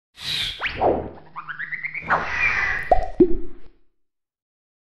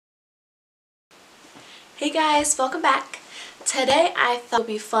guys, welcome back. Today I thought it would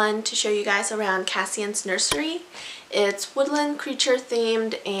be fun to show you guys around Cassian's nursery. It's Woodland Creature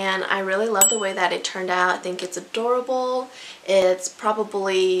themed and I really love the way that it turned out. I think it's adorable. It's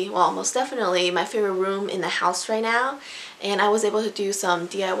probably, well, most definitely my favorite room in the house right now. And I was able to do some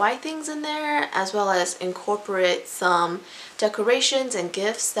DIY things in there as well as incorporate some decorations and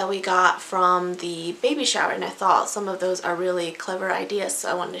gifts that we got from the baby shower, and I thought some of those are really clever ideas, so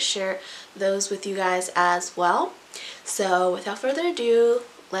I wanted to share those with you guys as well. So without further ado,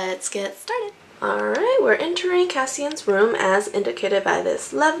 let's get started. Alright, we're entering Cassian's room as indicated by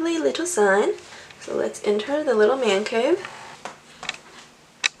this lovely little sign. So let's enter the little man cave.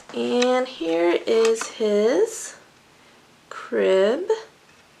 And here is his crib.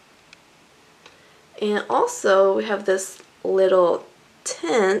 And also we have this little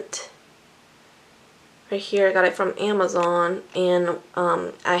tent right here. I got it from Amazon, and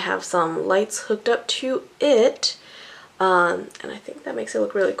I have some lights hooked up to it, and I think that makes it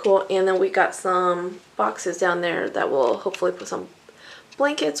look really cool. And then we got some boxes down there that will hopefully put some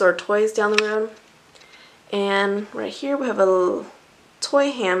blankets or toys down the road. And right here we have a little toy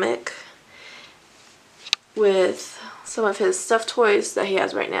hammock with some of his stuffed toys that he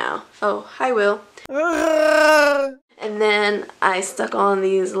has right now. Oh, hi Will. And then I stuck on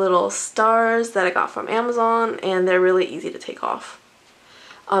these little stars that I got from Amazon, and they're really easy to take off.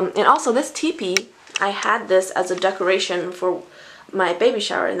 And also this teepee, I had this as a decoration for my baby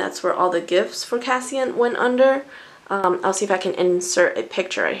shower, and that's where all the gifts for Cassian went under. I'll see if I can insert a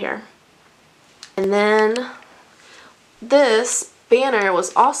picture right here. And then this banner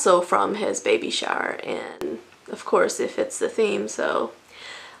was also from his baby shower, and of course it fits the theme, so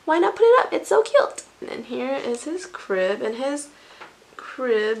why not put it up? It's so cute. And then here is his crib and his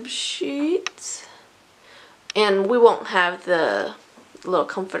crib sheet. And we won't have the little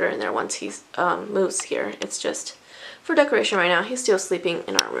comforter in there once he moves here. It's just for decoration right now. He's still sleeping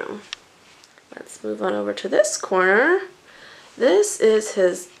in our room. Let's move on over to this corner. This is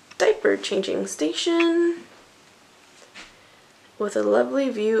his diaper changing station with a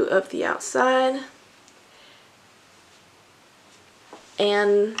lovely view of the outside.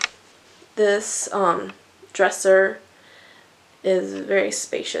 And this dresser is very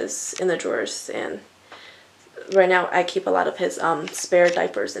spacious in the drawers, and right now I keep a lot of his spare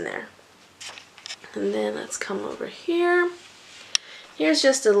diapers in there. And then let's come over here. Here's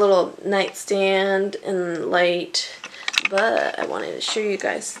just a little nightstand and light, but I wanted to show you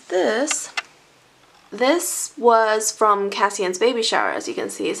guys this. This was from Cassian's baby shower. As you can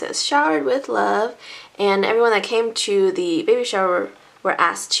see, it says showered with love, and everyone that came to the baby shower were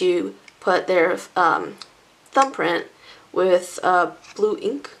asked to put their thumbprint with blue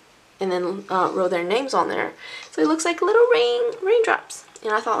ink and then wrote their names on there. So it looks like little raindrops.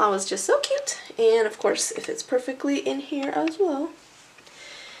 And I thought that was just so cute. And of course it fits perfectly in here as well.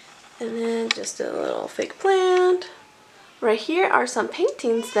 And then just a little fake plant. Right here are some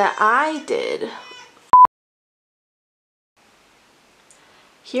paintings that I did.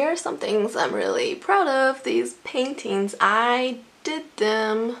 Here are some things I'm really proud of. These paintings, I did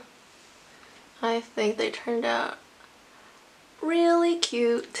them. I think they turned out really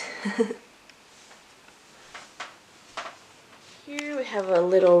cute. Here we have a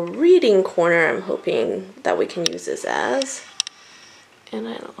little reading corner I'm hoping that we can use this as. And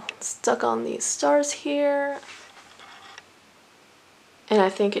I stuck on these stars here. And I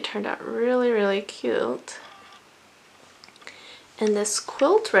think it turned out really cute. And this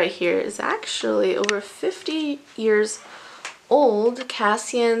quilt right here is actually over 50 years old.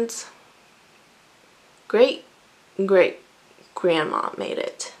 Cassian's great grandma made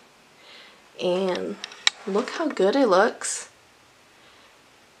it, and look how good it looks,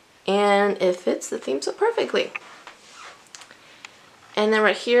 and it fits the theme so perfectly. And then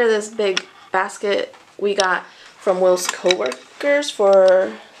right here, this big basket we got from Will's co-workers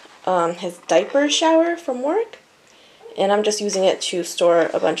for his diaper shower from work, and I'm just using it to store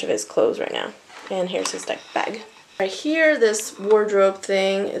a bunch of his clothes right now. And here's his diaper bag. Right here, this wardrobe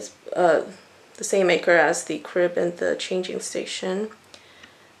thing is the same maker as the crib and the changing station.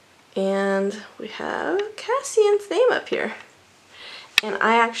 And we have Cassian's name up here. And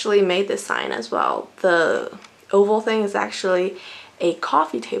I actually made this sign as well. The oval thing is actually a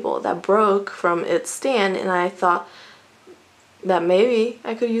coffee table that broke from its stand, and I thought that maybe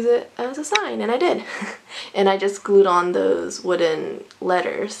I could use it as a sign, and I did. And I just glued on those wooden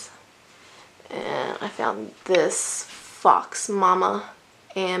letters. And I found this fox mama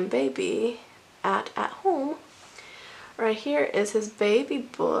and baby at home. Right here is his baby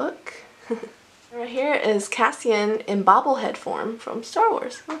book. Right here is Cassian in bobblehead form from Star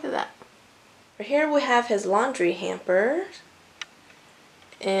Wars. Look at that. For here we have his laundry hamper,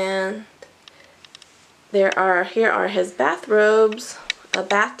 and here are his bathrobes, a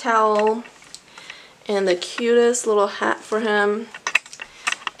bath towel, and the cutest little hat for him.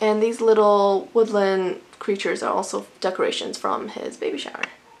 And these little Woodland Creatures are also decorations from his baby shower.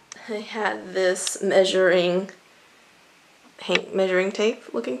 I had this measuring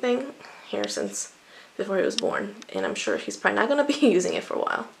tape looking thing here since before he was born, and I'm sure he's probably not going to be using it for a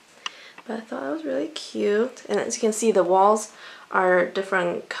while. But I thought it was really cute. And as you can see, the walls are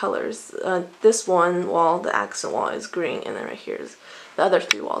different colors. This one wall, the accent wall, is green, and then right here is the other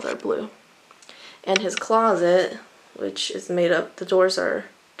 3 walls are blue. And his closet, which is made up, the doors are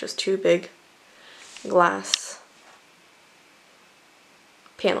just 2 big glass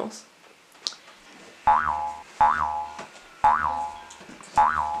panels.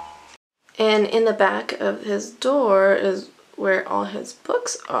 And in the back of his door is where all his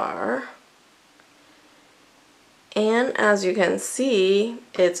books are. And as you can see,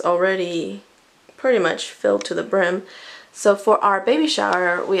 it's already pretty much filled to the brim. So for our baby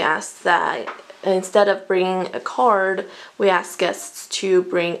shower, we asked that instead of bringing a card, we asked guests to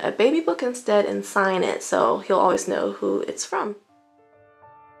bring a baby book instead and sign it, so he'll always know who it's from.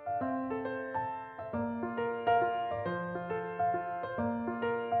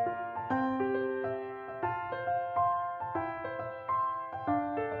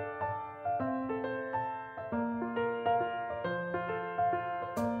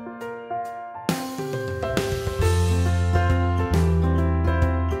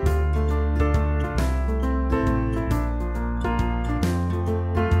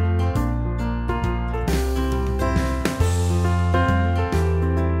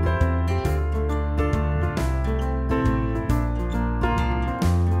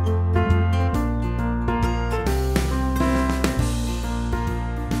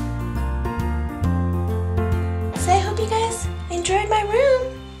 Enjoyed my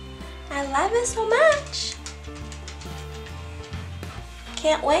room. I love it so much.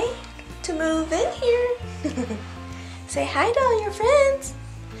 Can't wait to move in here. Say hi to all your friends.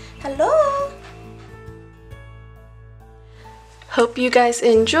 Hello. Hope you guys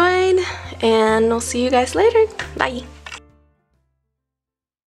enjoyed, and I'll see you guys later. Bye.